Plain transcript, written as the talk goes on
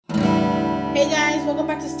Hey guys, welcome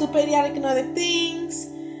back to Stupid, Idiotic, and Other Things.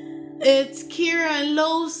 It's Kira and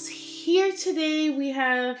Los here today. We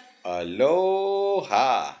have...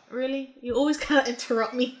 Aloha. Really? You always kind of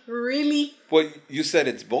interrupt me. Really? Well, you said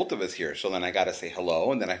it's both of us here, so then I gotta say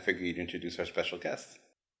hello, and then I figured you'd introduce our special guest.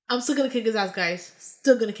 I'm still gonna kick his ass, guys.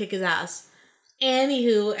 Still gonna kick his ass.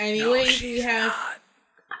 Anyways, we have... Not.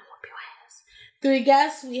 I'm gonna whoop your ass. 3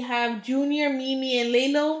 guests. We have Junior, Mimi, and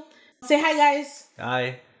Layla. Say hi, guys.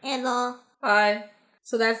 Hi. Hello. Hi.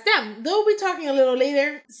 So that's them. They'll be talking a little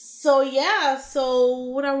later. So yeah, so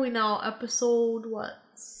what are we now? Episode,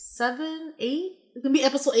 7, 8? It's gonna be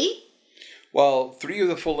episode 8? Well, 3 of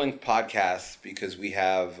the full-length podcasts, because we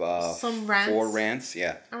have some rants. 4 rants,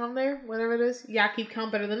 yeah. Around there, whatever it is. Y'all keep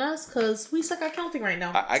count better than us, because we suck at counting right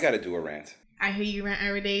now. I gotta do a rant. I hear you rant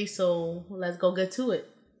every day, so let's go get to it.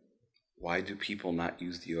 Why do people not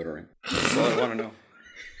use deodorant? That's all I want to know.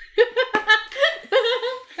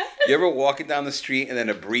 You ever walking down the street and then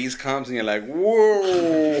a breeze comes and you're like,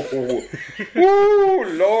 whoa, woo,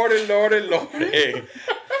 lordy, lordy, lordy.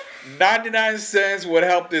 99 cents would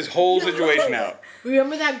help this whole situation out.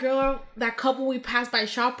 Remember that couple we passed by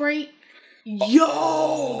ShopRite?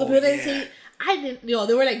 Yo! The people didn't say,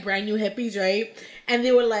 they were like brand new hippies, right? And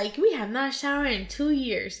they were like, we have not showered in 2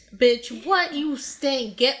 years. Bitch, what? You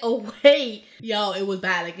stink. Get away. Yo, it was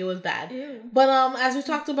bad. It was bad. Ew. But as we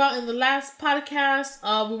talked about in the last podcast,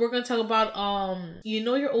 we were going to talk about, you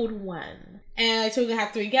know your old one. And so we're going to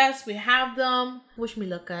have 3 guests. We have them. Wish me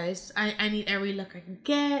luck, guys. I need every luck I can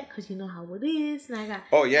get because you know how it is. And I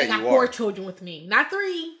got 4 children with me. Not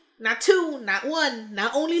 3, not 2, not 1,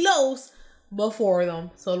 not only Lowe's, but 4 of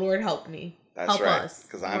them. So Lord help me. That's help right. us.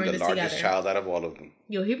 Because I'm the largest child out of all of them.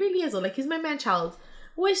 Yo, he really is. Like, he's my man-child.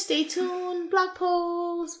 Wish, stay tuned. Blog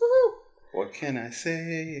post. Woohoo. What can I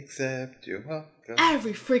say except you're welcome?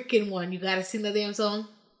 Every freaking one. You gotta sing the damn song.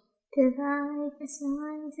 Don't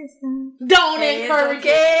Encourage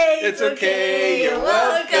it. It's okay. You're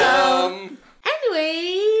welcome.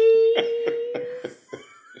 Anyway,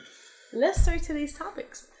 let's start today's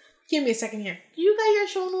topics. Give me a second here. You got your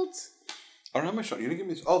show notes? I don't have my show. You didn't give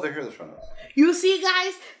me. Oh, they're here. The show notes. You see,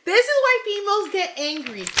 guys, this is why females get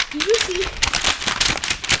angry. Do you see?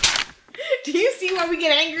 Do you see why we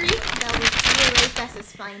get angry? That was ear rape at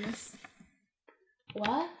its finest.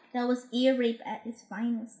 What? That was ear rape at its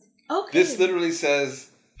finest. Okay. This literally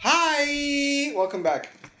says, "Hi, welcome back."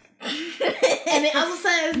 And it also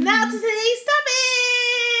says, "Now to today's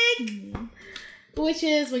topic," which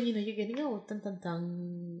is when you know you're getting old. Dun, dun,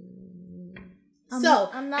 dun.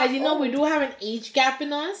 As you know, we do have an age gap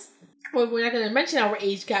in us. Well, we're not going to mention our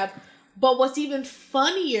age gap. But what's even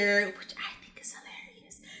funnier, which I think is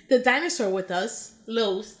hilarious, the dinosaur with us,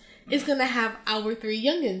 Los, is going to have our 3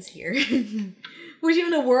 youngins here. Which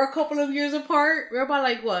even though we're a couple of years apart, we're about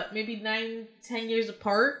maybe 9-10 years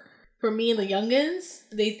apart. For me and the youngins,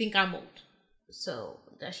 they think I'm old. So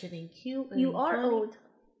that shit ain't cute. You are old.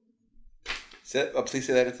 Please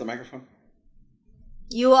say that into the microphone.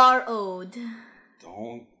 You are old.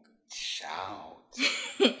 Don't shout.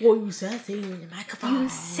 Well, you said say it in the microphone. You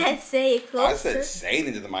said say it closer. I said say it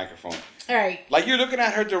into the microphone. All right. Like you're looking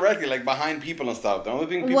at her directly, like behind people and stuff. The only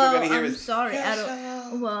thing people are going to hear is...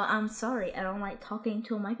 I'm sorry. I don't like talking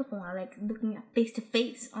to a microphone. I like looking at face to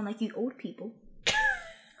face, unlike you old people.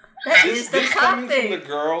 That is the topic. Coming from the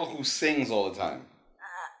girl who sings all the time.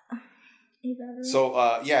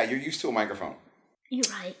 So, yeah, you're used to a microphone. You're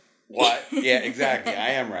right. What? Yeah, exactly. I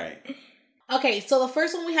am right. Okay, so the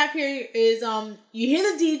first one we have here is you hear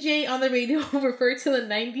the DJ on the radio refer to the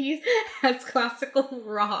 90s as classical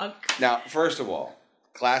rock. Now, first of all,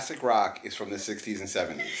 classic rock is from the 60s and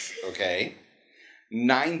 70s, okay?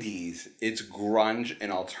 90s, it's grunge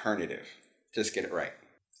and alternative. Just get it right.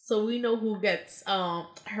 So we know who gets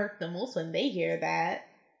hurt the most when they hear that.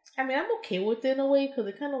 I mean, I'm okay with it in a way because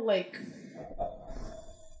it kind of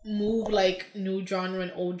move new genre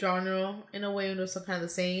and old genre in a way when it's kind of the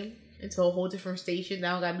same into a whole different station.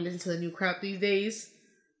 Now I gotta be listening to the new crap these days.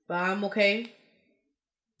 But I'm okay.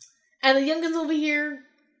 And the youngins over here,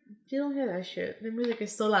 they don't hear that shit. Their music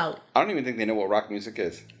is still out. I don't even think they know what rock music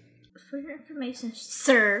is. For your information,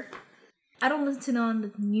 sir, I don't listen to none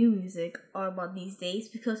of the new music all about these days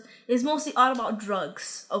because it's mostly all about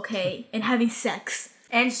drugs, okay? And having sex.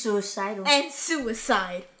 And suicide.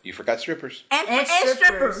 You forgot strippers. And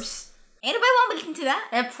strippers. Ain't nobody want to listen to that.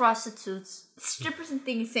 And prostitutes. Strippers and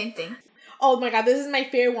things, same thing. Oh my god, this is my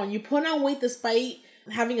favorite one. You put on weight despite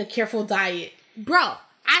having a careful diet. Bro,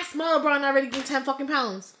 I smell bro and I already gained 10 fucking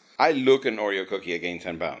pounds. I look an Oreo cookie, I gain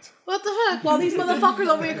 10 pounds. What the fuck? Well, these motherfuckers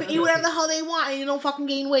over here can eat whatever the hell they want and you don't fucking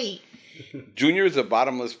gain weight. Junior is a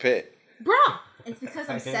bottomless pit. Bro, It's because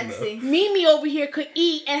I I'm am, sexy. Mimi over here could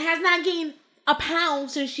eat and has not gained a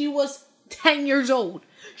pound since she was 10 years old.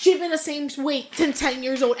 She's been the same weight since 10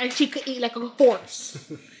 years old, and she could eat like a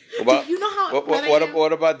horse. What, You know how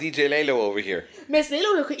what about DJ Layla over here? Miss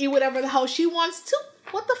Layla could eat whatever the hell she wants to.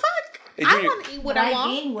 What the fuck? Hey, I Junior, want to eat what But I I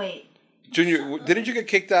want. gain weight. Junior, didn't you get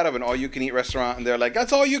kicked out of an all-you-can-eat restaurant? And they're like,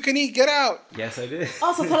 "That's all you can eat. Get out." Yes, I did.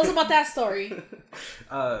 Also, tell us about that story.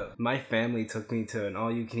 My family took me to an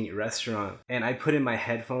all-you-can-eat restaurant, and I put in my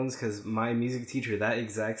headphones because my music teacher that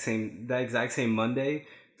exact same Monday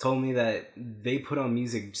told me that they put on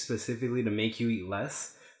music specifically to make you eat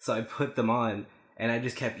less. So I put them on, and I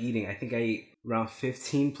just kept eating. I think I ate around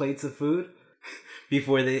 15 plates of food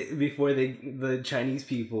before the Chinese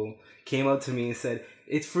people came up to me and said,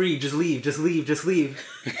 "It's free. Just leave. Just leave. Just leave."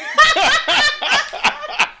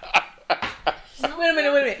 Wait a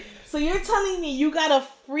minute. So you're telling me you got a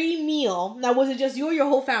free meal? Now, was it just you or your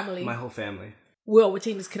whole family? My whole family. We're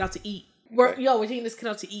taking this kid out to eat. We're taking this kid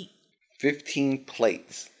out to eat. 15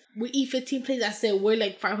 plates. We eat 15 plates. I said we're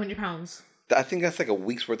like 500 pounds. I think that's like a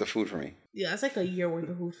week's worth of food for me. Yeah, that's like a year worth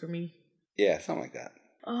of food for me. Yeah, something like that.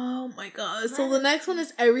 Oh my god. So the next one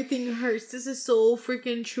is Everything Hurts. This is so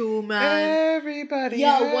freaking true, man. Everybody.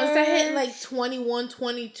 Yo, once I hit like 21,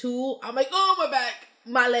 22, I'm like, oh, my back,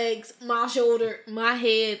 my legs, my shoulder, my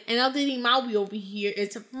head. And I'm thinking Maui over here.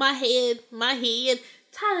 It's my head. Tylenol.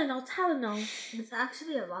 It's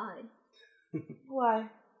actually a lie. Why?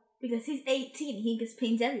 Because he's 18. He gets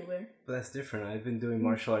pains everywhere. But that's different. I've been doing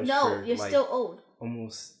martial arts No, for you're like still old.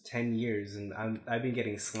 almost 10 years, and I've been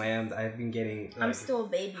getting slammed. I've been getting I'm still a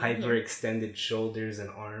baby. hyperextended shoulders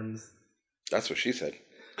and arms. That's what she said.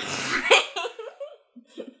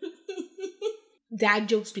 Dad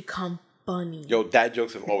jokes become funny. Yo, dad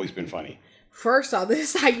jokes have always been funny. First off,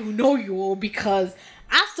 this is how you know you will, because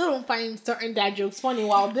I still don't find certain dad jokes funny.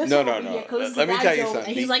 While this No. Here, Let me tell you something.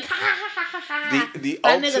 And he's like, ha ha ha ha ha. The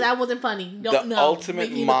Nigga, that wasn't funny. The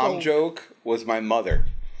ultimate mom joke was my mother.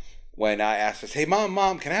 When I asked her, "Hey,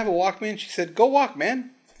 mom, can I have a Walkman?" She said, "Go walk,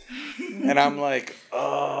 man." And I'm like,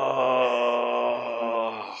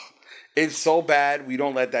 oh, it's so bad. We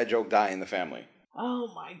don't let that joke die in the family.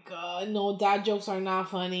 Oh my god, no, dad jokes are not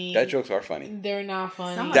funny. Dad jokes are funny. They're not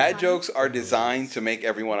funny. Dad jokes are designed to make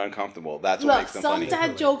everyone uncomfortable. That's what makes them funny. Some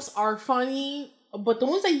dad jokes are funny, but the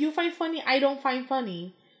ones that you find funny, I don't find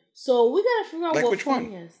funny. So we gotta figure out what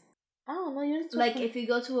funny is. I don't know. You're like if you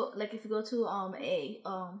go to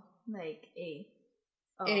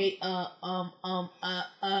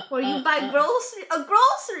where you buy a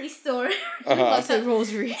grocery store. What's a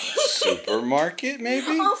rosary? Supermarket, maybe?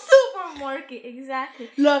 Oh, supermarket, exactly.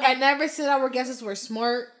 Look, I never said our guesses were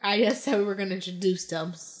smart. I just said we were gonna introduce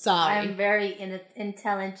them. Sorry. I'm very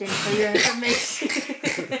intelligent for your information.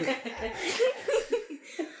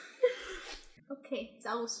 Okay, so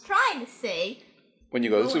I was trying to say When you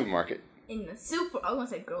go to the supermarket. in the I was gonna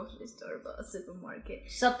say grocery store, but a supermarket.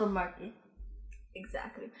 Supermarket.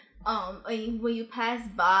 Exactly. When you pass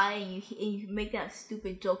by and you make that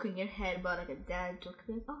stupid joke in your head about like a dad joke,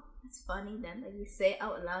 you're like, oh, that's funny. Then like you say it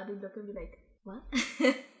out loud, and look and be like, what?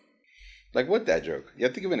 Like what dad joke? You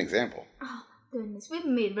have to give an example. Oh goodness, we've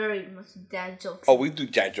made very much dad jokes. Oh, we do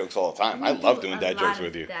dad jokes all the time. I love doing dad jokes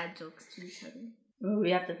with you. Dad jokes to each other.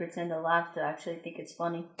 We have to pretend to laugh to actually think it's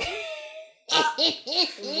funny.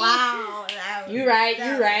 Wow, You're right.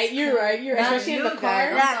 Especially in the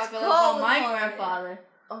car. That's cold. My grandfather.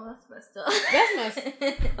 Oh, that's messed up. That's messed.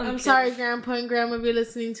 I'm sorry, Grandpa and Grandma, if you're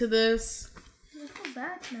listening to this. I feel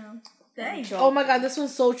bad now. Dang. Oh my god, this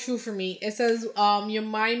one's so true for me. It says, your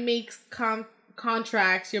mind makes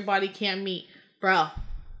contracts your body can't meet. Bro.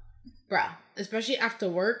 Especially after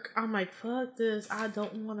work, I'm like, fuck this. I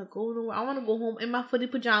don't want to go nowhere. I want to go home in my footy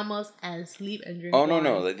pajamas and sleep and drink wine.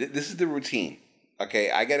 No. This is the routine.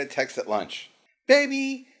 Okay, I get a text at lunch.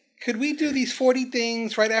 Baby, could we do these 40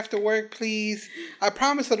 things right after work, please? I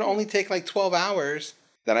promise it'll only take like 12 hours.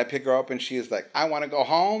 Then I pick her up and she is like, I want to go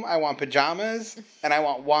home, I want pajamas, and I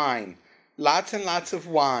want wine. Lots and lots of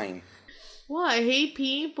wine. Well, I hate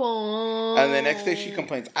people. And the next day she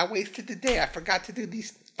complains, I wasted the day. I forgot to do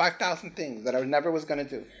these 5,000 things that I never was going to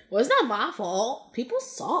do. Well, it's not my fault. People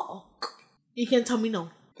suck. You can't tell me no.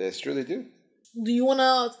 That's true, they do. Do you want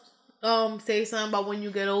to say something about when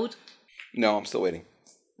you get old? No, I'm still waiting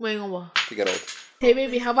Wait on what? to get old. Hey,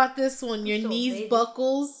 baby, how about this one? Your knees baby.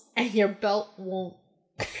 buckles and your belt won't.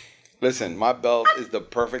 Listen, my belt is the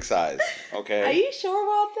perfect size, okay? Are you sure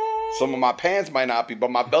about that? Some of my pants might not be, but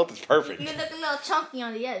my belt is perfect. You look a little chunky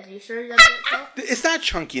on the edge. You sure that's it? It's not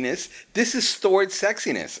chunkiness. This is stored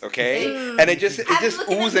sexiness, okay? And it just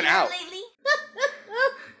oozing out. Lately?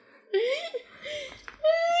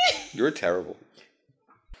 You're terrible.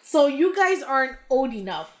 So you guys aren't old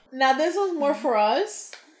enough. Now this one's more for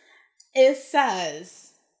us. It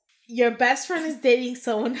says your best friend is dating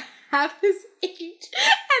someone half his age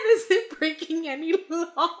and isn't breaking any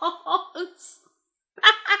laws.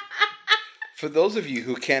 For those of you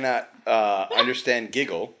who cannot understand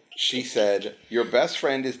giggle, she said, your best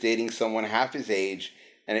friend is dating someone half his age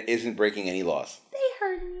and it isn't breaking any laws. They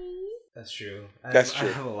hurt me. That's true. That's true.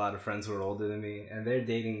 I have a lot of friends who are older than me, and they're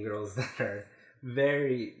dating girls that are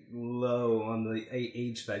very low on the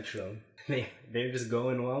age spectrum. They're just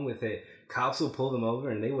going along with it. Cops will pull them over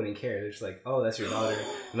and they wouldn't care. They're just like, oh, that's your daughter.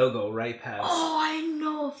 And they'll go right past. Oh, I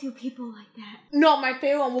know a few people like that. No, my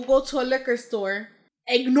favorite one will go to a liquor store.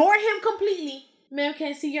 Ignore him completely. Ma'am, can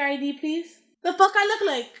I see your ID, please? The fuck I look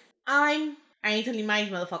like? I ain't telling my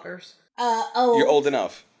motherfuckers. You're old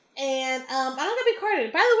enough. And I don't gotta be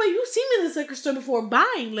carded. By the way, you've seen me in this liquor store before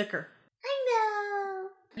buying liquor. I know.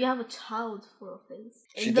 You have a child for a face.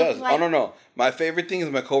 She does. Like... Oh, no. My favorite thing is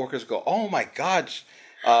my coworkers go, oh my God,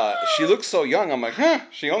 she looks so young. I'm like,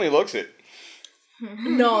 she only looks it.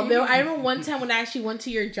 No, I remember one time when I actually went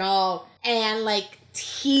to your job and like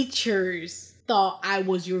teachers thought I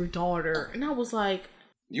was your daughter. And I was like...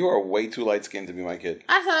 You are way too light skinned to be my kid.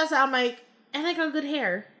 I said, I'm like, and I got good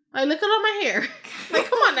hair. Like, look at all my hair. Like,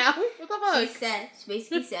 come on now. What the fuck? She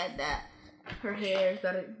basically said that her hair is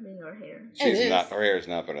better than your hair. Her hair is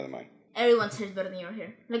not better than mine. Everyone's hair is better than your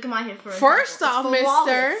hair. Look at my hair First off,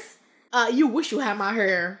 mister, you wish you had my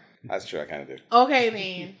hair. That's true, I kind of do. Okay,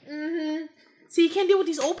 then. Mm-hmm. See, you can't deal with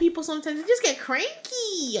these old people sometimes. They just get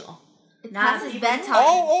cranky. Nah, it's bedtime.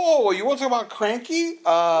 Oh, you want to talk about cranky?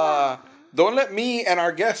 Don't let me and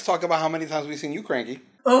our guests talk about how many times we've seen you cranky.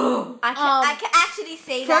 Oh, I can actually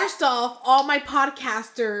say that. First off, all my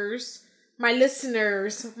podcasters, my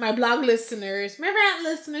listeners, my blog listeners, my rant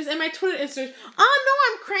listeners, and my Twitter listeners all know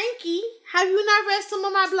I'm cranky. Have you not read some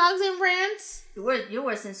of my blogs and rants? You're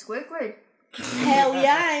worse than Squidward. Hell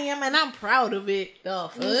yeah, I am, and I'm proud of it. The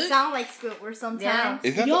fuck? You sound like Squidward sometimes. Yeah.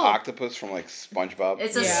 Isn't that the octopus from like SpongeBob?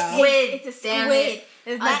 It's a squid. It's a squid.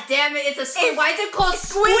 Damn it, it's a squid. Why is it called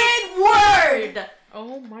Squidward?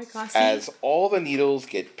 Oh my gosh. As all the needles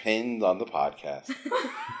get pinned on the podcast.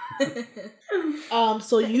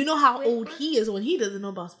 So you know how old he is when he doesn't know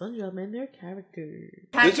about SpongeBob and their characters.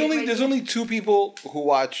 There's only two people who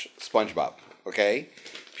watch SpongeBob, okay?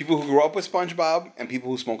 People who grew up with SpongeBob and people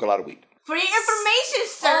who smoke a lot of weed. For your information,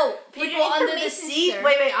 sir. Oh, people under the sea. Sir.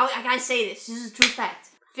 Wait, I gotta say this. This is a true fact.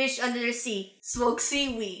 Fish under the sea smoke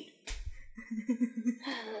seaweed.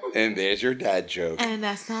 And there's your dad joke. And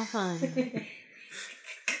that's not fun.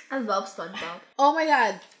 I love SpongeBob. Oh my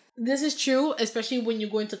god. This is true, especially when you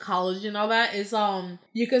go into college and all that. Is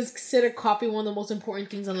you consider coffee one of the most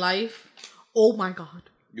important things in life. Oh my god.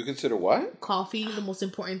 You consider what? Coffee the most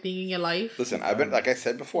important thing in your life. Listen, I've been, like I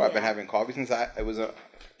said before, I've been having coffee since I was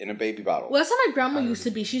in a baby bottle. Well, that's how my grandma used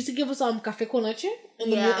to be. She used to give us café con leche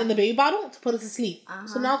in the baby bottle to put us to sleep.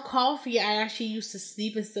 So now coffee, I actually used to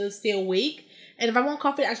sleep instead of stay awake. And if I want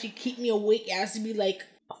coffee to actually keep me awake, it has to be like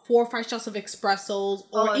 4 or 5 shots of espressos,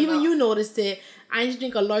 or you noticed it. I just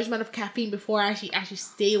drink a large amount of caffeine before I actually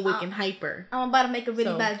stay awake and hyper. I'm about to make a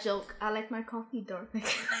really bad joke. I like my coffee dark.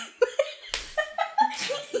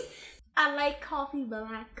 I like coffee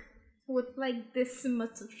black with like this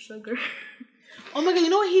much of sugar. Oh my god, you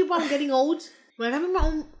know what I hate about getting old? When I'm having my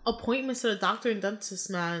own appointments to the doctor and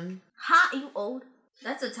dentist, man. Ha, you old?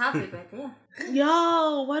 That's a topic right there.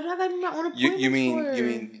 Yo, why do I have my own appointments you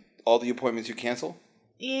mean all the appointments you cancel?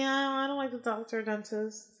 Yeah, I don't like the doctor or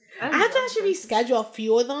dentist. I have to actually reschedule a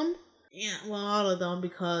few of them. Yeah, well, all of them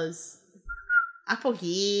because I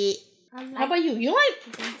forget. How about you? You like?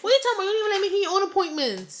 What are you talking about? You don't even like making your own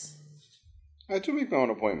appointments. I do make my own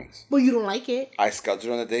appointments. But you don't like it. I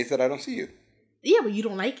schedule on the days that I don't see you. Yeah, but you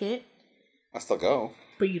don't like it. I still go.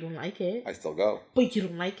 But you don't like it. I still go. But you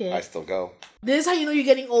don't like it. I still go. This is how you know you're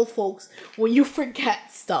getting old, folks. When you forget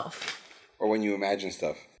stuff. Or when you imagine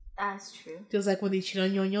stuff. That's true. Just like when they cheat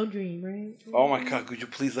on you in your dream, right? Oh my god, could you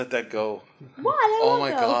please let that go? What? Oh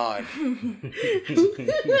my god.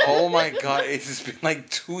 Oh my god, it's just been like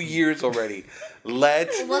 2 years already.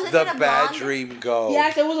 Let the bad dream go.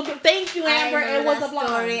 Yes, it was a... Thank you, Amber. It was a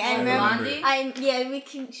blonde. I remember.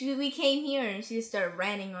 We came here and she started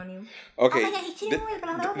ranting on you. Okay. Oh my god, he cheated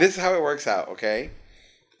on me. This is how it works out, okay?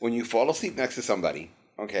 When you fall asleep next to somebody,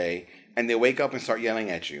 okay, and they wake up and start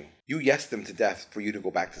yelling at you, you yes them to death for you to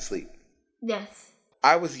go back to sleep. Yes.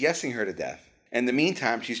 I was yesing her to death. In the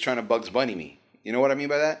meantime, she's trying to Bugs Bunny me. You know what I mean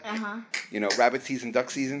by that? You know, rabbit season, duck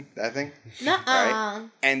season, that thing? Nuh-uh. Right?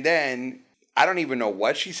 And then, I don't even know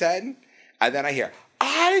what she said. And then I hear,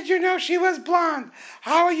 I did you know she was blonde?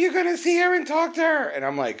 How are you gonna see her and talk to her? And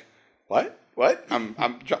I'm like, what? I'm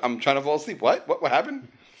trying to fall asleep. What happened?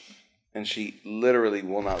 And she literally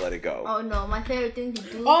will not let it go. Oh no, my favorite thing to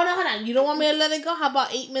do. Oh no, hold on. You don't want me to let it go? How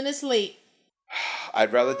about 8 minutes late?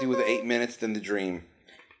 I'd rather do the 8 minutes than the dream.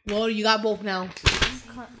 Well, you got both now.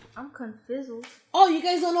 I'm confused. Oh, you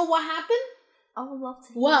guys don't know what happened? I would love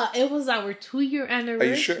to hear. Well, it was our 2-year anniversary. Are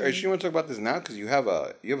you sure? Are you want to talk about this now? Because you have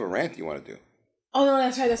a rant you want to do. Oh no,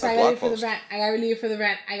 that's right. A I gotta leave blog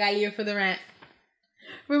for the rant.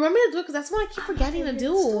 Remember to do it because that's what I keep forgetting to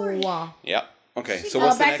do. Yep. Okay. So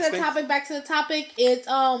what's the next thing? Back to the topic. It's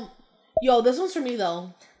yo, this one's for me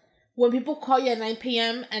though. When people call you at 9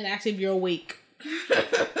 p.m. and ask if you're awake.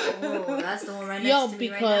 Oh, that's the one right next to me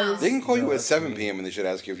right now. They can call you at 7 p.m. and they should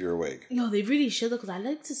ask you if you're awake. Yo, they really should though, because I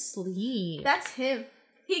like to sleep. That's him.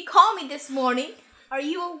 He called me this morning. Are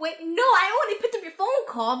you awake? No, I only picked up your phone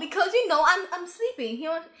call because I'm sleeping.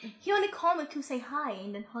 He only called me to say hi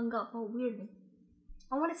and then hung up. Oh, weirdly.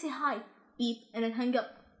 I want to say hi, beep, and then hung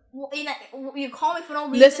up. You call me for no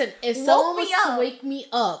reason. Listen, if someone was to wake me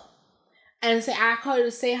up and say I call you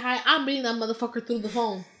to say hi, I'm beating that motherfucker through the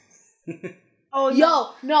phone. Oh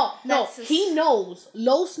no. He knows.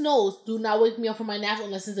 Los knows. Do not wake me up from my nap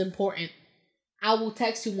unless it's important. I will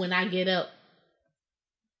text you when I get up.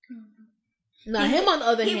 Now him on the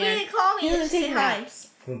other hand, he really called me he to say hi.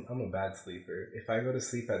 I'm a bad sleeper. If I go to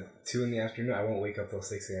sleep at 2 in the afternoon, I won't wake up till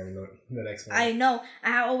 6 a.m. the next morning. I know.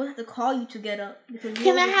 I always have to call you to get up.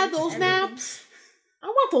 Can I have those naps? I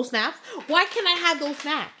want those naps. Why can't I have those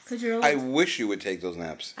naps? Because you're I wish you would take those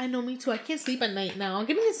naps. I know, me too. I can't sleep at night now. I'm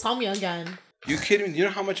getting insomnia again. You kidding me? You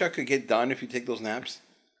know how much I could get done if you take those naps?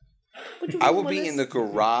 I will be in the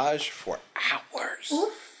garage for hours.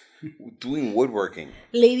 Oof. Doing woodworking.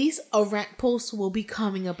 Ladies, a rant post will be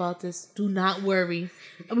coming about this. Do not worry.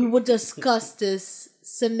 And we will discuss this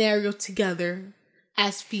scenario together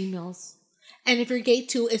as females. And if you're gay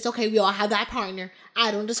too, it's okay. We all have that partner.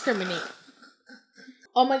 I don't discriminate.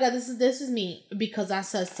 Oh my God, this is me because I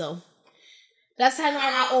said so. That's how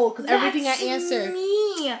I got old because everything I answer.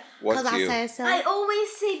 Me. What's I you? said so. I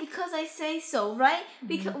always say because I say so, right?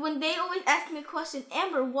 Because when they always ask me a question,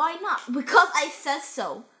 Amber, why not? Because I said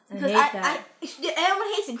so. Because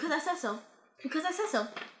everyone hates it because I said so. Because I said so.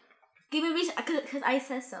 Give me a reason. Because I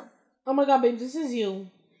said so. Oh my God, babe, this is you.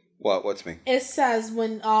 What's me? It says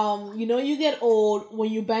when you get old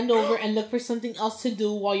when you bend over and look for something else to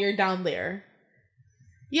do while you're down there.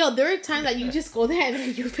 Yo, there are times that you just go there and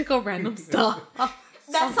then you pick up random stuff.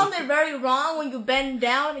 That's something very wrong when you bend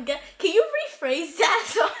down again. Can you rephrase that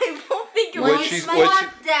so I won't think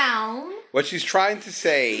you're down? What she's trying to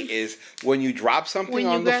say is when you drop something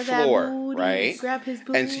on the floor, right? Grab his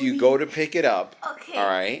booty. And so you go to pick it up, okay. all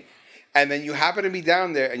right? And then you happen to be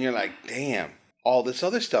down there and you're like, damn, all this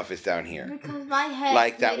other stuff is down here. Because my head.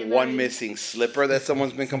 Like that one missing slipper that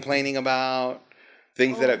someone's been complaining about.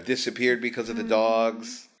 Things that have disappeared because of the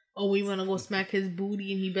dogs. Oh, we want to go smack his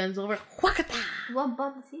booty and he bends over. Whackata! What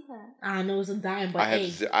butt does he have? I know it's a dime, but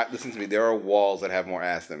Listen to me. There are walls that have more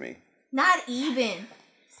ass than me. Not even.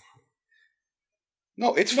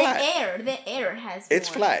 No, it's flat. The air has It's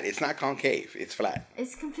more. flat. It's not concave. It's flat.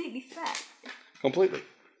 It's completely flat. Completely.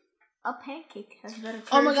 A pancake has better curves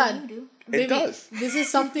Oh my God. than you do. It does. This is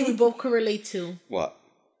something we both could relate to. What?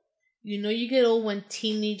 You know you get old when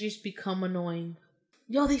teenagers become annoying.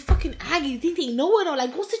 Yo, they fucking aggy. You think they know it all?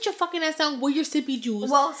 Like, go sit your fucking ass down with your sippy juice.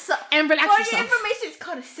 Well, and relax for yourself. your information, it's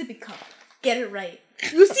called a sippy cup. Get it right.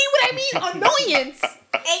 You see what I mean? Annoyance.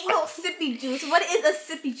 Ain't no sippy juice. What is a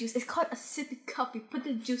sippy juice? It's called a sippy cup. You put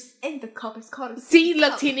the juice in the cup. It's called a sippy See,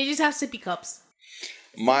 look, cup. teenagers have sippy cups.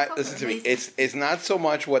 Listen to me. It's not so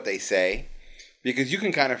much what they say, because you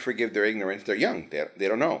can kind of forgive their ignorance. They're young. They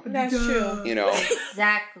don't know. That's true. You know.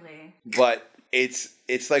 Exactly. But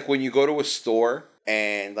it's like when you go to a store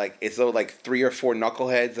and like it's like 3 or 4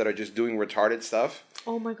 knuckleheads that are just doing retarded stuff.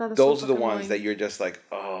 Oh my God. Those are the ones that you're just like,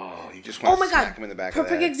 oh, you just want to smack them in the back of the head.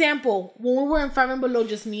 Perfect example. When we were in Five and Below,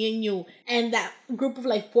 just me and you, and that group of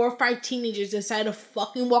like 4 or 5 teenagers decided to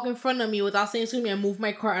fucking walk in front of me without saying excuse me and move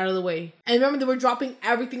my car out of the way. And remember, they were dropping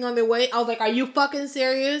everything on their way. I was like, are you fucking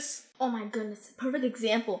serious? Oh my goodness, perfect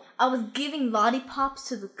example. I was giving lollipops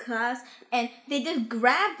to the class and they just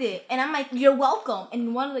grabbed it. And I'm like, you're welcome.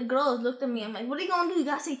 And one of the girls looked at me. I'm like, what are you going to do? You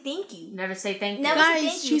got to say thank you. Never say thank you.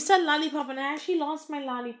 Guys, she said lollipop and I actually lost my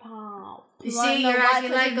lollipop. You see, you're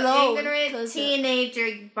acting like an ignorant teenager.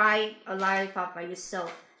 You buy a lollipop by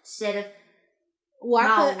yourself instead of...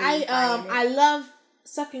 Well, I love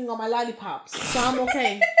sucking on my lollipops, so I'm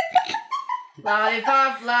okay.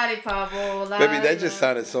 Lollipop, oh, lollipop. Baby, that just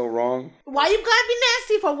sounded so wrong. Why you gotta be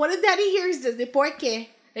nasty for? What if daddy hears this? De por qué?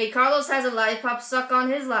 Hey, Carlos has a lollipop. Suck on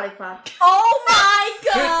his lollipop. Oh my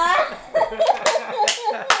god!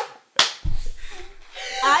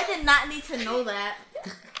 I did not need to know that.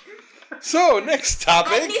 So, next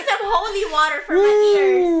topic. I need some holy water for my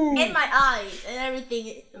Woo. ears and my eyes and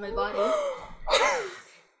everything in my body.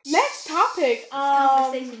 Next topic.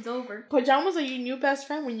 Conversation's over. Pajamas are your new best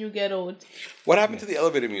friend when you get old. What happened to the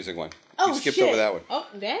elevator music one? Oh, you skipped shit. over that one. Oh,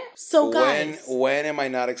 that? So, guys. When am I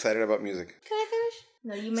not excited about music? Can I finish?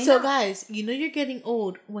 No, you may So, not. guys, you know you're getting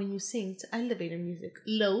old when you sing to elevator music.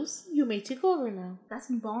 Lowe's, you may take over now. That's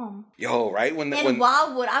bomb. Yo, right? And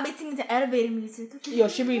Wildwood, I'll be singing to elevator music. Yo,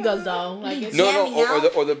 she really does, though. Like,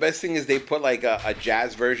 it's or the best thing is they put like a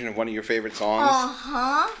jazz version of one of your favorite songs.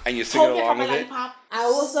 And you sing it along with it. I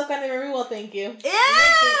will suck on it very well, thank you.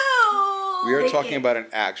 Ew! We are talking about an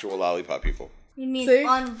actual lollipop, people. You mean See?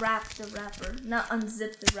 unwrap the wrapper, not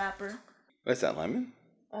unzip the wrapper. What's that, lemon?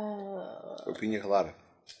 Or pina colada?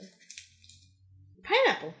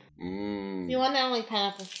 Pineapple. Mmm. You want that? I don't like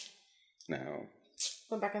pineapple. No.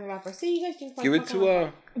 Put back in the wrapper. See, you guys drink. Give it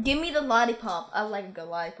to Give me the lollipop. I like a good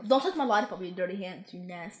lollipop. Don't touch my lollipop with your dirty hands. You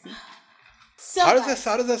nasty. So How does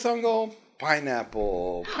that song go?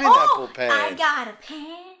 Pineapple pen. I got a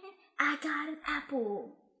pen. I got an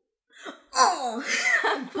apple. Oh.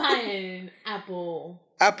 Pineapple.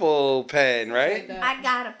 Apple pen, right? I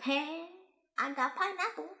got a pen. I got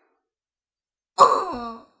pineapple.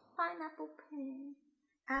 Oh. Pineapple pen.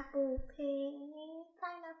 Apple pen.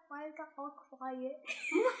 Pineapple. I got all quiet.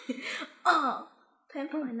 Oh. Pen,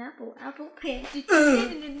 pineapple, apple pen.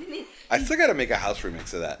 I still gotta make a house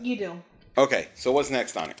remix of that. You do. Okay, so what's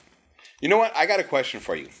next on it? You know what? I got a question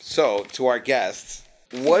for you. So, to our guests,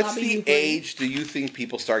 what's the age do you think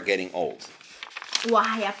people start getting old? What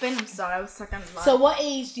happened? I'm sorry, I was stuck on the line. So, what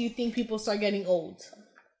age do you think people start getting old?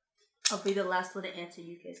 I'll be the last one to answer.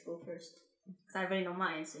 You guys go first. Because I already know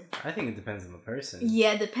my answer. I think it depends on the person.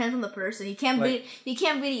 Yeah, it depends on the person. You can't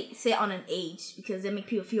really say on an age because they make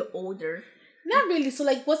people feel older. Not really. So,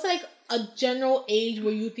 like, what's like a general age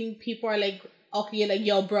where you think people are like, okay, you're like,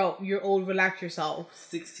 yo, bro, you're old, relax yourself.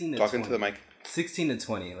 16 to Talking 20. to the mic. 16 to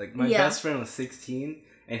 20. Like, my best friend was 16,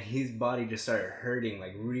 and his body just started hurting,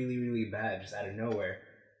 like, really, really bad, just out of nowhere.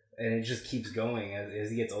 And it just keeps going.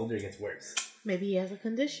 As he gets older, it gets worse. Maybe he has a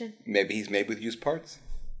condition. Maybe he's made with used parts.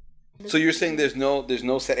 So you're saying there's no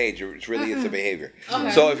set age. It's really it's a behavior. Okay.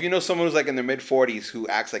 So if you know someone who's like in their mid 40s who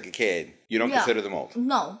acts like a kid, you don't consider them old.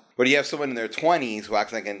 No. But you have someone in their 20s who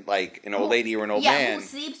acts like an old lady or an old man. who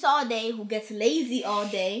sleeps all day, who gets lazy all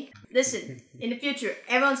day. Listen, in the future,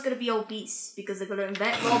 everyone's going to be obese because they're going to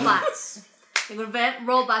invent robots. They're going to invent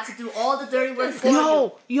robots to do all the dirty work for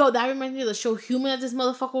you. Yo, that reminds me of the show Human that this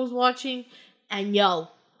motherfucker was watching. And yo,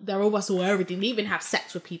 the robots do everything. They even have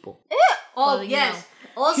sex with people. Oh, Well, yes. you know.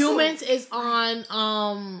 Also, Humans is on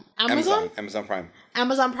Amazon Prime.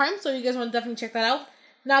 Amazon Prime, so you guys want to definitely check that out.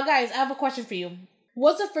 Now, guys, I have a question for you.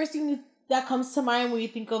 What's the first thing that comes to mind when you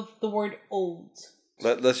think of the word old?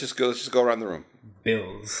 Let's just go around the room.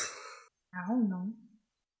 Bills. I don't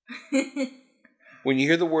know. When you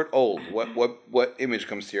hear the word old, what image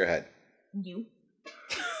comes to your head? You.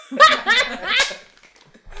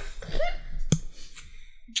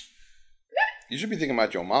 You should be thinking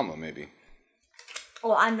about your mama, maybe.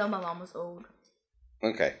 Oh, I know my mom was old.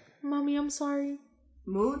 Okay. Mommy, I'm sorry.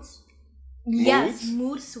 moods? Yes, Moods?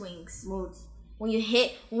 mood swings. Moods. When you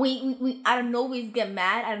hit, we out of nowhere you get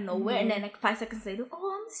mad out of nowhere, and then like 5 seconds later,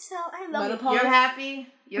 oh, I love Menopause. You're happy?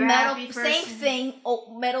 You're happy metal, for same thing.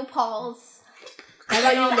 Oh, metal balls. I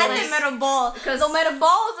got you on the I list. think metal balls. Because- So metal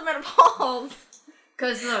balls are metal balls.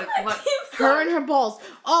 Because look, what, Her and her balls.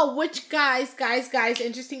 Oh, which guys,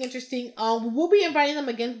 interesting. We'll be inviting them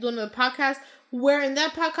again to do another podcast. Where in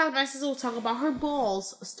that podcast, my sister will talk about her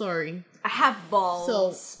balls story. I have balls.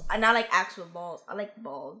 So- and I like actual balls. I like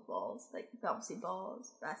balls, like bouncy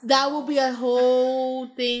balls. That will be a whole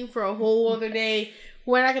thing for a whole other day.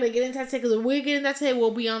 We're not going to get into that today, because if we get into that today, we'll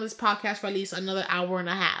be on this podcast for at least another hour and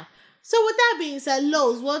a half. So with that being said,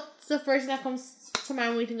 Lowe's, what's the first thing that comes to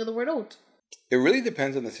mind when you think of the word old? It really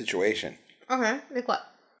depends on the situation. Okay, like what?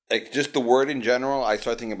 Like just the word in general, I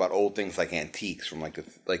start thinking about old things like antiques from like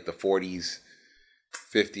the 40s,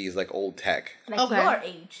 50s, like old tech. Like Okay. your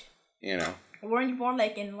age. You know. Weren't you born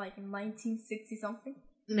like in 1960 something?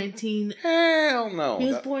 19... Hell no. He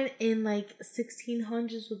was born in like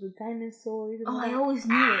 1600s with the dinosaurs. And Oh, all I that. always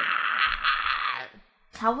knew it.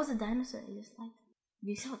 How was a dinosaur? It was like,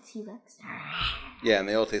 you saw T-Rex? Yeah, and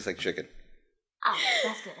they all taste like chicken. Oh,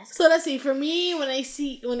 that's good. So let's see. For me, when I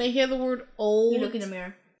hear the word old, You look in the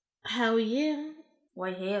mirror. hell yeah,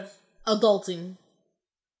 white hairs. adulting.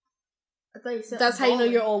 I thought you said That's how you know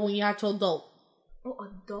balling. you're old, when you have to adult. Oh,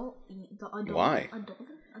 adult. Why? Adult.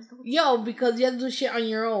 Yo, because you have to do shit on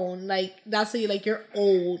your own. Like, that's how you're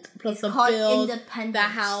old. Plus It's the called bills, independence. the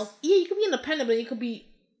house. Yeah, you could be independent, but you could be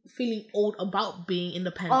feeling old about being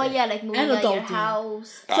independent. Oh yeah, like moving out of your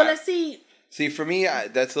house. So let's see. See, for me,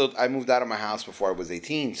 I moved out of my house before I was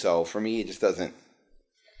 18, so for me, it just doesn't,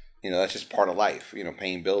 that's just part of life,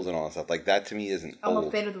 paying bills and all that stuff. Like, that to me isn't I'm old.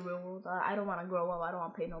 afraid of the real world. I don't want to grow up. I don't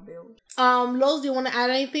want to pay no bills. Lowe's, do you want to add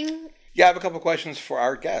anything? Yeah, I have a couple questions for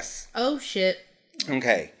our guests. Oh, shit.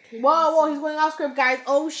 Okay. Whoa, he's going off script, guys.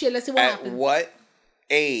 Oh, shit, let's see what happens. At what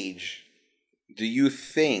age do you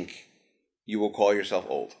think you will call yourself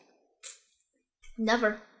old?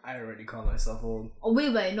 Never. I already call myself old. Oh, we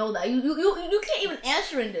already know that. You can't even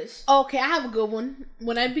answer in this. Okay, I have a good one.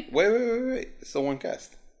 When I be... Wait. It's the one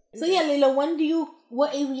guest. So yeah, Layla,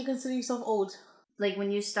 what age would you consider yourself old? Like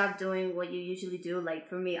when you stop doing what you usually do. Like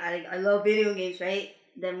for me, I love video games, right?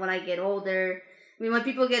 Then when I get older, when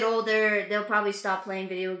people get older, they'll probably stop playing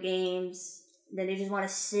video games. Then they just want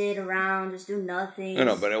to sit around, just do nothing.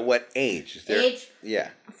 No, but at what age? Is there, Age? Yeah.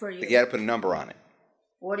 For you. You got to put a number on it.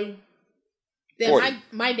 40. Then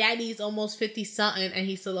my daddy's almost 50-something and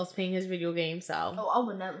he still loves playing his video games, so... Oh, I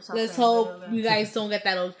would never stop. Let's hope you guys don't get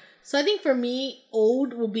that old. So I think for me,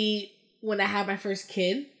 old will be when I have my first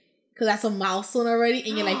kid. Because that's a milestone already.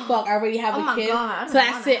 And you're like, fuck, I already have a kid. God, so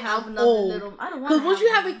that's it, I'm old. Because once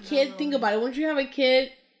you have a kid, little... think about it. Once you have a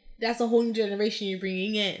kid, that's a whole new generation you're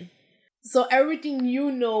bringing in. So everything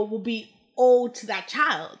you know will be old to that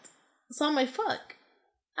child. So I'm like, fuck.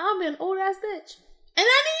 I'll be an old ass bitch. And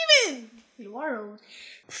not even. You are old.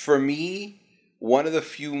 For me, one of the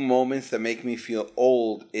few moments that make me feel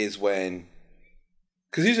old is when...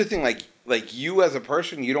 Because here's the thing, like you as a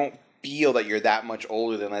person, you don't feel that you're that much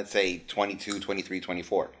older than, let's say, 22, 23,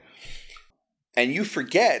 24. And you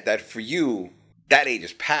forget that for you, that age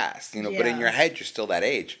is past, but in your head, you're still that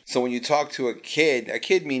age. So when you talk to a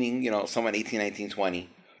kid meaning, someone 18, 19, 20,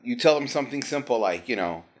 you tell them something simple like, you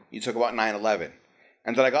talk about 9/11.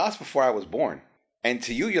 And they're like, oh, that's before I was born. And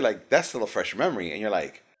to you, you're like, that's still a fresh memory. And you're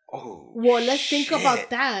like, oh, well, let's think about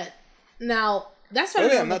that. Now, that's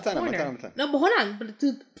right around the corner. I'm done. No, but hold on. But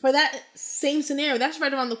for that same scenario, that's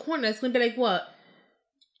right around the corner. It's going to be like what?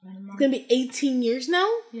 It's going to be 18 years now?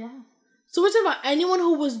 Yeah. So we're talking about anyone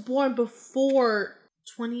who was born before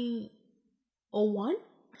 2001?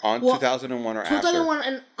 2001 or 2001 after.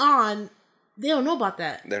 and on, they don't know about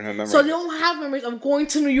that. They don't have memories. So they don't have memories of going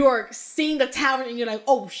to New York, seeing the tower, and you're like,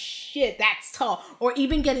 oh shit, that's tall. Or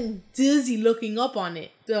even getting dizzy looking up on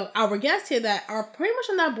it. Our guests here that are pretty much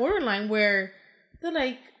on that borderline where they're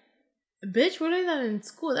like, bitch, we're doing that in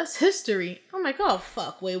school. That's history. I'm like, oh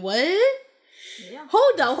fuck, wait, what? Yeah.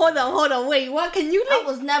 Hold on, wait, what? Can you I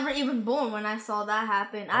was never even born when I saw that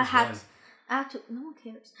happen. I have to. No one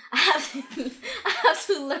cares. I have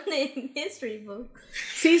to learn it in history books.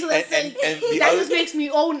 See, so that's that just makes me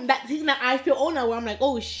old. That I feel old now. Where I'm like,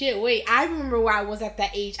 oh shit, wait. I remember where I was at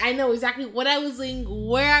that age. I know exactly what I was doing,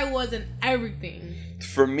 where I was, and everything.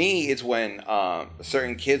 For me, it's when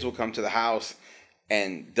certain kids will come to the house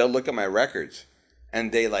and they'll look at my records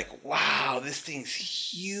and they like, wow, this thing's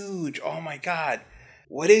huge. Oh my god,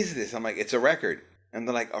 what is this? I'm like, it's a record. And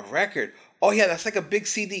they're like, a record? Oh yeah, that's like a big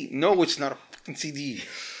CD. No, it's not a fucking CD.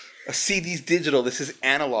 A CD's digital. This is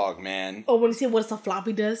analog, man. Oh, when you say what's a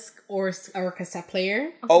floppy disk or a cassette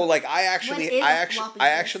player? Oh, like I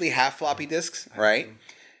actually have floppy disks, right?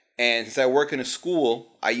 And since I work in a school,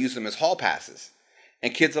 I use them as hall passes.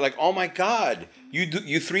 And kids are like, oh my god, you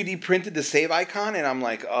 3D printed the save icon? And I'm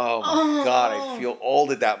like, oh my god, I feel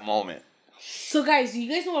old at that moment. So guys, do you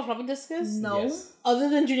guys know what floppy disk is? No. Yes. Other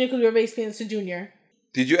than junior, because we're experienced to junior.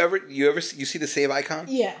 Did you ever see the save icon?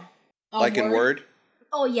 Yeah. Like in Word?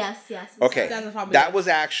 Oh, yes. Okay. That was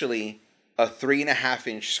actually a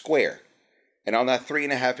 3.5-inch square. And on that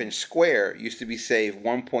 3.5-inch square used to be saved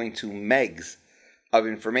 1.2 megs of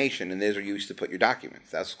information. And those are used to put your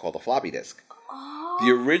documents. That's called a floppy disk. Oh.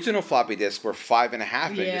 The original floppy disks were 5.5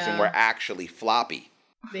 inches and were actually floppy.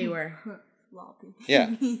 They were. Floppy.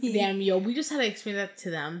 Yeah. Damn, yo, we just had to explain that to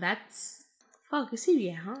them. That's... Fuck, you see,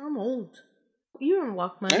 yeah, I'm old. You remember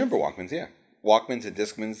Walkmans? I remember Walkmans, yeah. Walkmans and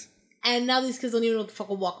Discmans. And now these kids don't even know what the fuck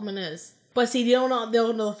a Walkman is. But see, they don't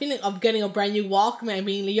know the feeling of getting a brand new Walkman and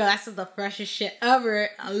being like, yo, that's the freshest shit ever.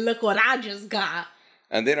 Look what I just got.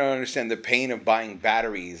 And they don't understand the pain of buying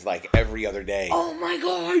batteries like every other day. Oh my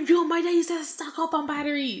god, yo, my dad used to stock up on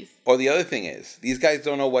batteries. Or the other thing is, these guys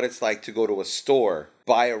don't know what it's like to go to a store,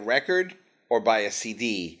 buy a record or buy a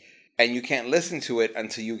CD, and you can't listen to it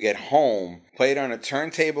until you get home. Play it on a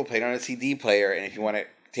turntable, play it on a CD player, and if you want to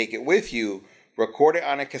take it with you, record it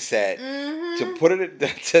on a cassette to put it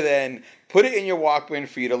to then put it in your Walkman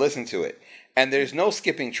for you to listen to it. And there's no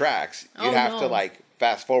skipping tracks. You'd have to like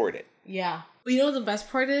fast forward it. Yeah. But you know what the best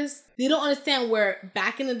part is? They don't understand where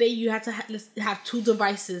back in the day you had to have 2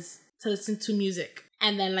 devices to listen to music.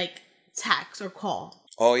 And then like text or call.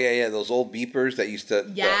 Oh, yeah. Those old beepers that used to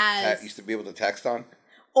used to be able to text on.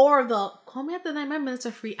 Or the call me after 9, my minutes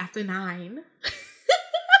are free after 9.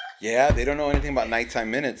 Yeah, they don't know anything about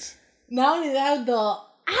nighttime minutes. Not only that, I'm using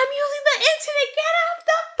the internet. Get off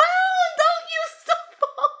the phone. Don't use the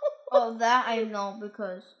phone. Oh, that I know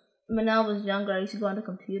because when I was younger, I used to go on the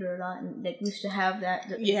computer a lot and like we used to have that.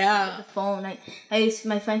 The phone.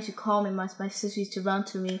 My friends used to call me. My sister used to run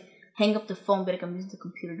to me, hang up the phone, but like, I'm using the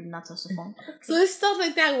computer, do not touch the phone. So there's stuff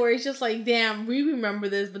like that where it's just like, damn, we remember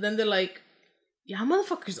this, but then they're like, y'all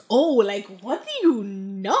motherfuckers old. Like, what do you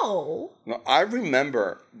know? No, I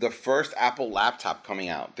remember the first Apple laptop coming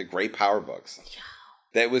out, the Great PowerBooks. Yeah.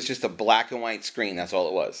 That was just a black and white screen. That's all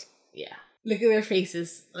it was. Yeah. Look at their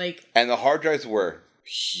faces. Like, and the hard drives were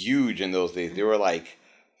huge in those days. They were like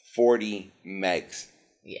 40 megs.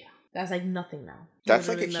 Yeah. That's like nothing now. That's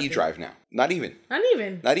like a key drive now. Not even.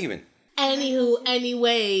 Anywho,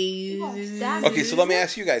 anyways. Okay, so let me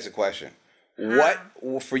ask you guys a question.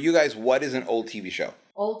 For you guys, what is an old TV show?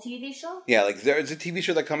 Old TV show? Yeah, like there's a TV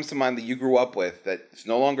show that comes to mind that you grew up with that's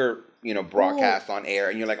no longer, broadcast on air,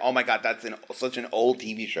 and you're like, oh my god, that's such an old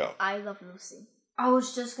TV show. I Love Lucy. I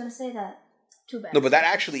was just gonna say that. Too bad. No, but that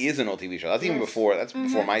actually is an old TV show. That's even before. That's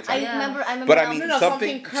before my time. I remember. But I mean,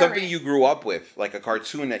 something you grew up with, like a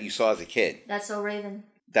cartoon that you saw as a kid. That's So Raven.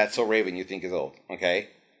 That's So Raven. You think is old? Okay.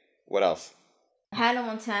 What else? Hannah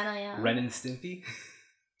Montana. Yeah. Ren and Stimpy.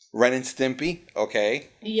 Ren and Stimpy. Okay.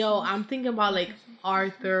 Yo, I'm thinking about like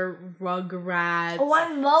Arthur, Rugrats. Oh,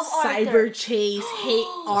 I love Cyber Chase. Hey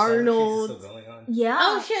Arnold. Still going on? Yeah.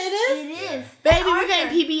 Oh shit, it is. It is. Baby, we're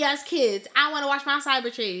getting PBS Kids. I want to watch my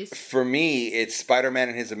Cyber Chase. For me, it's Spider-Man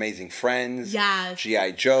and His Amazing Friends. Yes.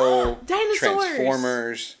 G.I. Joe. Dinosaurs.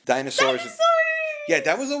 Transformers. Dinosaurs. Yeah,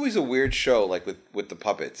 that was always a weird show, like with the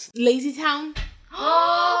puppets. Lazy Town.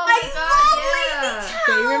 I love Lazy Town.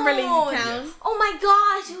 Do you remember Lazy Town? Oh my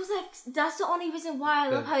gosh, it was like that's the only reason why I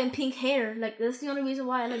love having pink hair. Like that's the only reason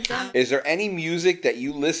why I like them. Is there any music that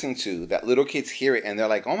you listen to that little kids hear it and they're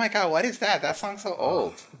like, "Oh my god, what is that? That song's so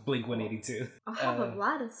old." Blink 182. I have a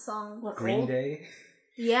lot of songs. Green Day.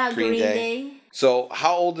 Yeah, Green Day. So,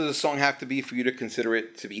 how old does a song have to be for you to consider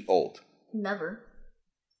it to be old? Never.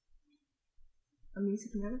 A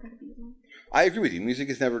music never gotta be old. I agree with you. Music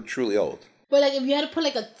is never truly old. But like, if you had to put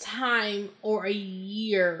like a time or a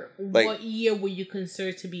year, like, what year would you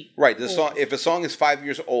consider to be right? The old? song. If a song is 5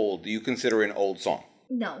 years old, do you consider it an old song?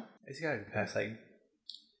 No. It's gotta be past like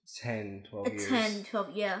 10, 12 years. 10, 12,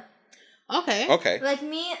 yeah. Okay. Like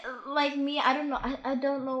me, I don't know. I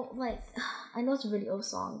don't know. Like, I know it's a really old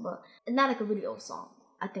song, but not like a really old song.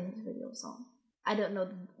 I think it's a really old song. I don't know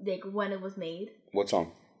like when it was made. What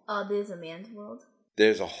song? There's a Man's World.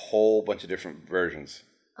 There's a whole bunch of different versions.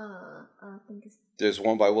 I think it's... There's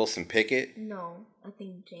one by Wilson Pickett. No, I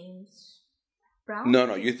think James Brown.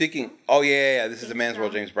 No, you're thinking... Oh, yeah. This is A Man's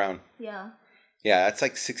World, James Brown. Yeah. Yeah, that's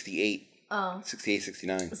like 68. Oh. 68,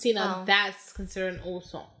 69. See, now that's considered an old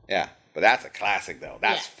song. Yeah, but that's a classic, though.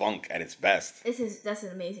 That's funk at its best. That's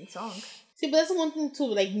an amazing song. See, but that's the one thing, too.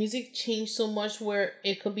 Like, music changed so much where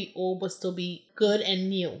it could be old but still be good and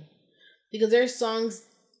new. Because there are songs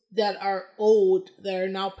that are old that are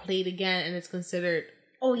now played again and it's considered...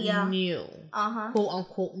 new, quote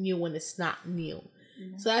unquote new when it's not new.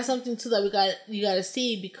 So that's something too that you gotta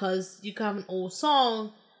see, because you can have an old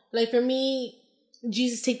song. Like for me,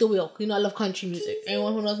 Jesus Take the Wheel. I love country music.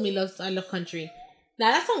 Anyone who knows me I love country.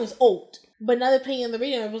 Now that song is old, but now they're playing it on the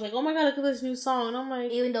radio. And I was like, oh my god, look at this new song. And I'm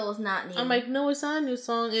like, even though it's not new, I'm like, no, it's not a new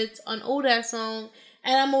song. It's an old ass song.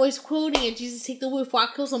 And I'm always quoting it. Jesus Take the Wheel before I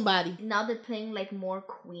kill somebody. Now they're playing like more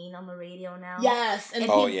Queen on the radio now. Yes, and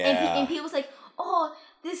people's like, oh,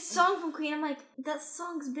 this song from Queen. I'm like, that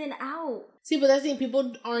song's been out. See, but that's the thing.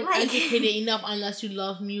 People aren't educated enough unless you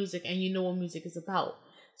love music and you know what music is about.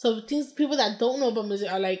 So people that don't know about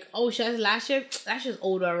music are like, oh shit, last year? That shit's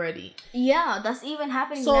old already. Yeah, that's even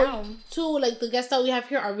happening now. Too, like the guests that we have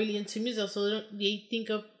here are really into music, so they think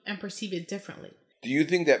of and perceive it differently. Do you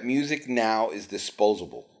think that music now is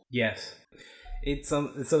disposable? Yes. It's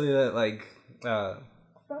something that like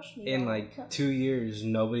in like 2 years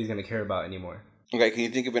nobody's gonna care about anymore. Okay, can you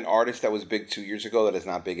think of an artist that was big 2 years ago that is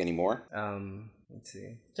not big anymore? Let's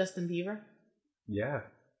see. Justin Bieber? Yeah.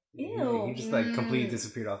 Ew. He just like completely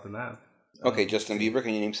disappeared off the map. Okay, Justin Bieber.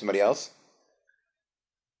 Can you name somebody else?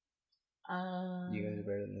 You guys are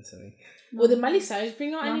better than this, I think. Well, did Miley Cyrus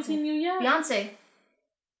bring out anything new yet? Beyonce.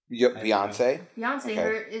 Beyonce? Beyonce,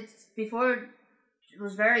 Okay. it's before it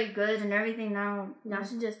was very good and everything. Now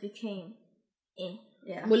She just became.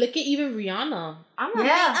 yeah. Well, look at even Rihanna. I'm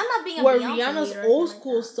Yeah. not being a Where Beyonce Rihanna's hater or old anything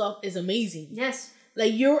school like that. stuff is amazing. Yes.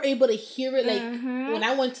 Like, you're able to hear it. Like, Mhm. when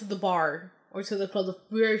I went to the bar or to the club, the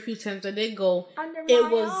very few times I did go, Under it my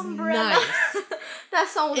was umbrella. nice. That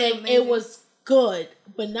song was and amazing. it was good.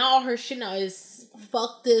 But now all her shit now is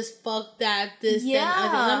fuck this, fuck that, this, Yeah.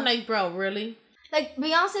 that. And I'm like, bro, really? Like,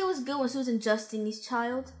 Beyonce was good when she was in Destiny's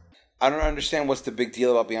Child. I don't understand what's the big deal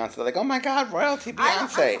about Beyonce. They're like, oh my God, royalty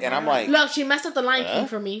Beyonce. And I'm like, Look, she messed up the Lion King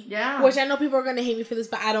for me. Yeah. Which I know people are going to hate me for this,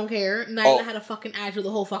 but I don't care. Nyla had a fucking attitude the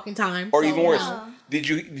whole fucking time. or so, even worse, no. did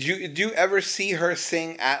you ever see her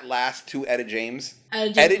sing At Last to Etta James?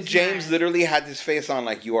 Etta Etta was James mad. literally had this face on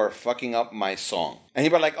like, you are fucking up my song. And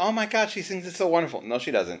he'd be like, oh my God, she sings it so wonderful. No, she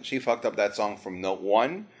doesn't. She fucked up that song from note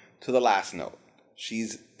 1 to the last note.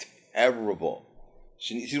 She's terrible.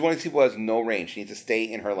 She's one of these people who has no range. She needs to stay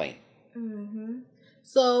in her lane. Mm-hmm.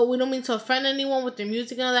 So we don't mean to offend anyone with their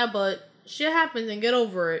music and all that, but shit happens and get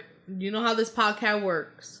over it. You know how this podcast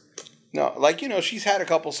works. No, like, she's had a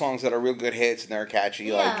couple songs that are real good hits and they're catchy.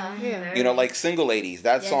 Yeah. Yeah. Like Single Ladies.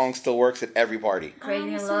 That song still works at every party.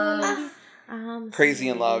 Crazy in Love. Crazy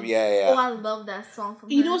in Love, Oh, yeah. I love that song from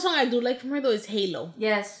her. You know what song I do like from her though is Halo.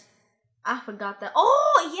 Yes. I forgot that.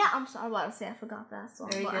 Oh, yeah. I'm sorry about to say I forgot that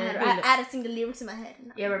song. Very But good. I had to sing the lyrics in my head.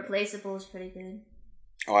 Yeah, Replaceable is pretty good.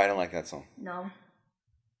 Oh, I don't like that song. No.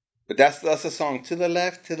 But that's the song, to the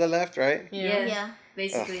left, right? Yeah.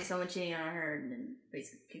 Basically, someone cheating on her and then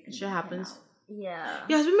basically kicking Shit him happens. out. Yeah.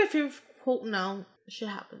 Yeah, it's been my favorite quote now. Shit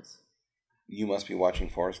happens. You must be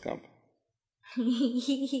watching Forrest Gump.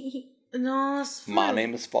 No, it's fine. My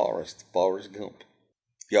name is Forrest Gump.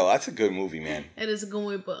 Yo, that's a good movie, man. It is a good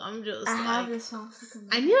way, but I'm just I like... have this song stuck in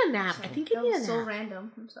my I head. need a nap. I think you That need a was so nap.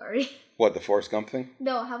 random. I'm sorry. What, the Forrest Gump thing?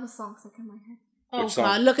 No, I have a song stuck in my head. Oh, Which song?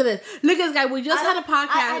 God. Look at this. Look at this guy. We just I had a don't- I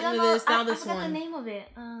podcast don't with know. this. Now I this forgot one. the name of it.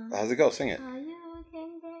 How's it go? Sing it. You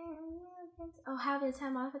can dance. Oh, having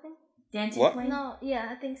time off, I think. Dancing What? Queen? No, yeah,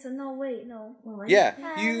 I think so. No, wait, no.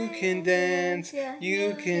 Yeah. You can dance,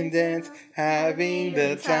 you can dance, having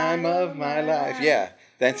the time of my life. Yeah.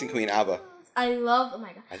 Dancing Queen, ABBA. I love. Oh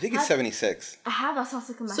my god. I think it's 76. I have a song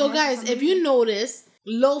stuck in my So, head. guys, for some if you reason. notice,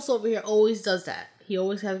 Los over here always does that. He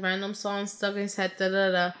always has random songs stuck in his head.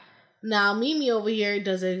 Da-da-da. Now, Mimi over here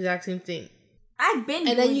does the exact same thing. I've been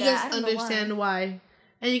And doing then you that. I guys don't know understand why.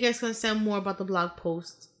 And you guys can understand more about the blog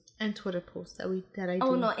post and Twitter post that I do.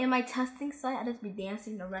 Oh no! In my testing site, I just be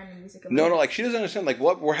dancing to random music. No, like she doesn't understand. Like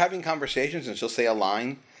what we're having conversations and she'll say a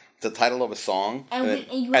line, the title of a song, And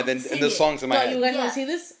you have to sing the it. song's in my Yo, head. you guys Yeah. want to see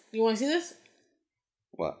this? You want to see this?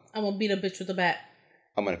 What? I'm going to beat a bitch with a bat.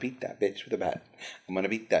 I'm gonna beat that bitch with a bat. I'm gonna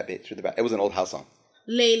beat that bitch with a bat. It was an old house song.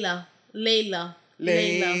 Layla. Layla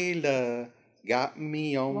got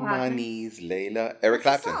me on What my happened? knees. Layla. Eric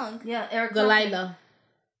What's the Clapton. song? Yeah, Eric Clapton. Delilah.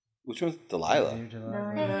 Which one's Delilah?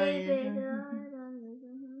 Hey, baby.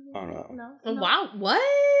 I don't know. No. Oh, no. wow. What?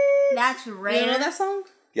 That's You rare. don't know that song?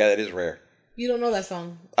 Yeah, that is rare. You don't know that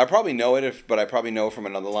song. I probably know it, but I probably know from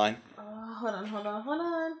another line. Hold on.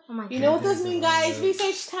 Oh my You god. know what this means, guys? Delilah.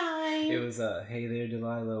 Research time. It was Hey there,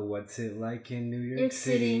 Delilah. What's it like in New York York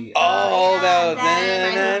City? City. Oh, yeah,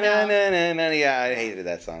 that. Yeah, I hated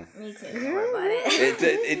that song. Me too. Don't worry about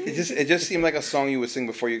it. It just seemed like a song you would sing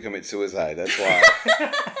before you commit suicide. That's why.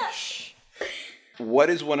 What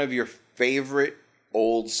is one of your favorite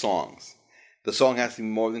old songs? The song has to be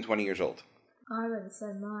more than 20 years old. I already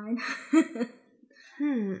said mine.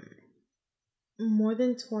 More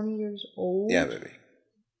than 20 years old? Yeah, baby.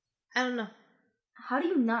 I don't know. How do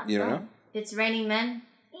you not You know? don't know? It's Raining Men.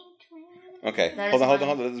 Okay. That Hold is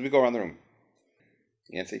on. mine. Let me go around the room.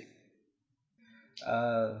 Yancy?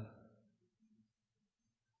 I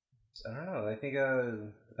don't know. I think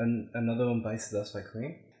Another One Bites the Dust by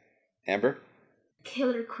Queen. Amber?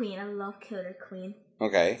 Killer Queen. I love Killer Queen.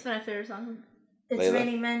 Okay. It's my favorite song. It's Layla?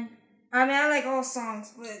 Raining Men. I mean, I like all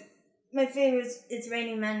songs, but my favorite is It's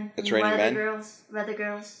Raining Men. It's Raining Men? Weather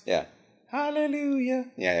Girls. Yeah. Hallelujah.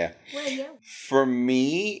 Yeah. Well, yeah. For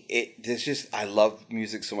me, I love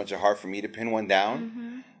music so much it's hard for me to pin one down.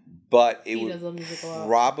 Mm-hmm. But it He does love would music a lot.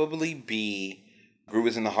 probably be Groove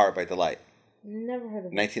is in the Heart by Delight. Never heard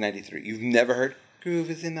of it. 1993. You've never heard Groove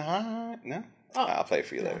is in the Heart? No? Oh. I'll play it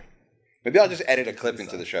for you later. Maybe I'll just edit a clip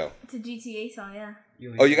into the show. It's a GTA song, yeah.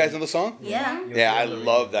 Oh, you guys know the song? Yeah. Yeah, I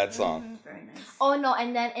love that song. Very nice. Oh no,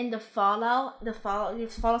 and then in the Fallout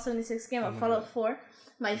 76 game, or my Fallout God. 4,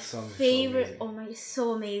 my song is so favorite. amazing. Oh my, it's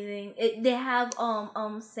so amazing. They have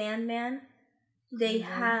Sandman. They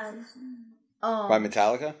have By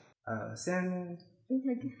Metallica? Sandman.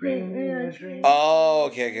 Bring me a drink. Oh,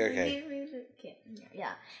 okay.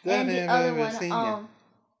 Yeah. And the other one,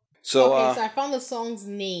 So, okay, so I found the song's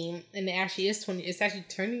name, and it actually is 20. It's actually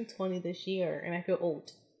turning 20 this year, and I feel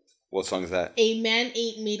old. what song is that? A Man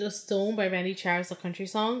Ain't Made of Stone by Randy Travis, a country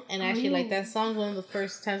song. And I actually like that song. One of the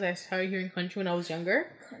first times I started hearing country when I was younger.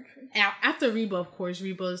 After Reba, of course.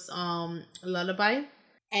 Reba's Lullaby.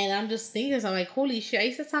 And I'm just thinking, so I'm like, holy shit, I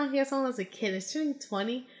used to hear songs as a kid. It's turning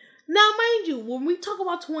 20. Now, mind you, when we talk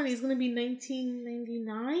about 20, it's going to be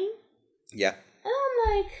 1999. Yeah. And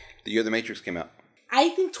I'm like... The year The Matrix came out. I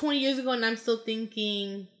think 20 years ago, and I'm still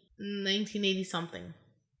thinking 1980 something.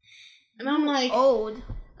 And I'm like... Old.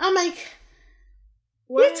 I'm like...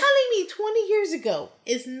 You're telling me 20 years ago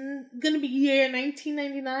is going to be year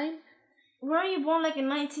 1999? Weren't you born like in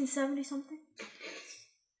 1970 something?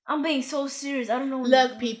 I'm being so serious. I don't know.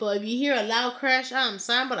 Look, people, if you hear a loud crash, I'm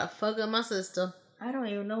sorry, but I fuck up my sister. I don't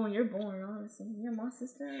even know when you're born, honestly. You're my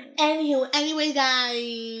sister. Anyway,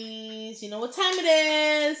 guys, you know what time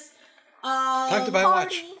it is. Time to buy a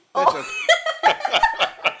watch. Oh.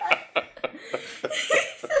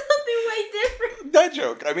 Something way different. That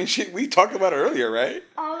joke. I mean, we talked about it earlier, right?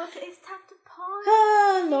 Oh, it's time to party.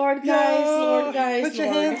 Oh, Lord, guys. Put your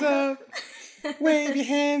hands up. Wave your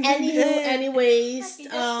hands in the air. Anyways,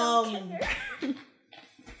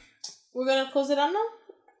 we're gonna close it on now.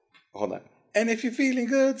 Hold on. And if you're feeling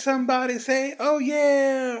good, somebody say, "Oh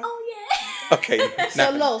yeah." Oh yeah. Okay.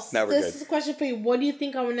 So, Los, now we're this good. is a question for you. What do you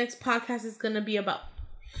think our next podcast is gonna be about?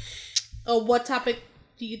 Or what topic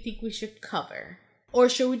do you think we should cover? Or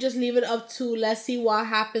should we just leave it up to let's see what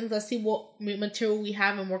happens, let's see what material we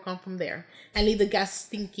have and work on from there, and leave the guests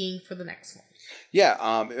thinking for the next one?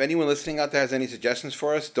 Yeah, if anyone listening out there has any suggestions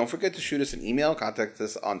for us, don't forget to shoot us an email, contact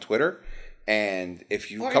us on Twitter, and if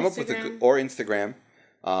you come up with or Instagram,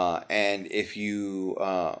 and if you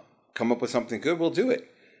come up with something good, we'll do it.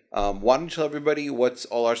 Why don't you tell everybody what's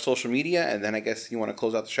all our social media, and then I guess you want to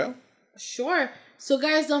close out the show? Sure. So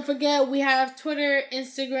guys, don't forget we have Twitter,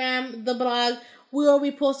 Instagram, the blog. We will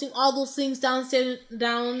be posting all those things down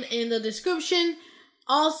in the description.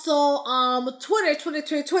 Also,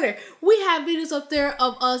 Twitter. We have videos up there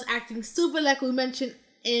of us acting stupid, like we mentioned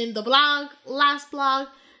in the last blog.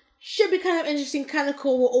 Should be kind of interesting, kind of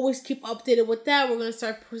cool. We'll always keep updated with that. We're going to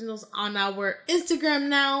start posting those on our Instagram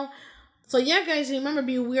now. So yeah, guys, remember,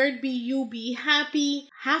 be weird, be you, be happy,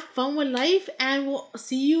 have fun with life, and we'll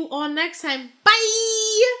see you all next time.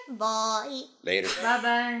 Bye! Bye. Later.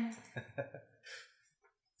 Bye-bye.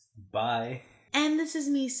 Bye. And this is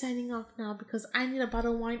me signing off now because I need a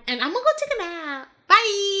bottle of wine and I'm gonna go take a nap.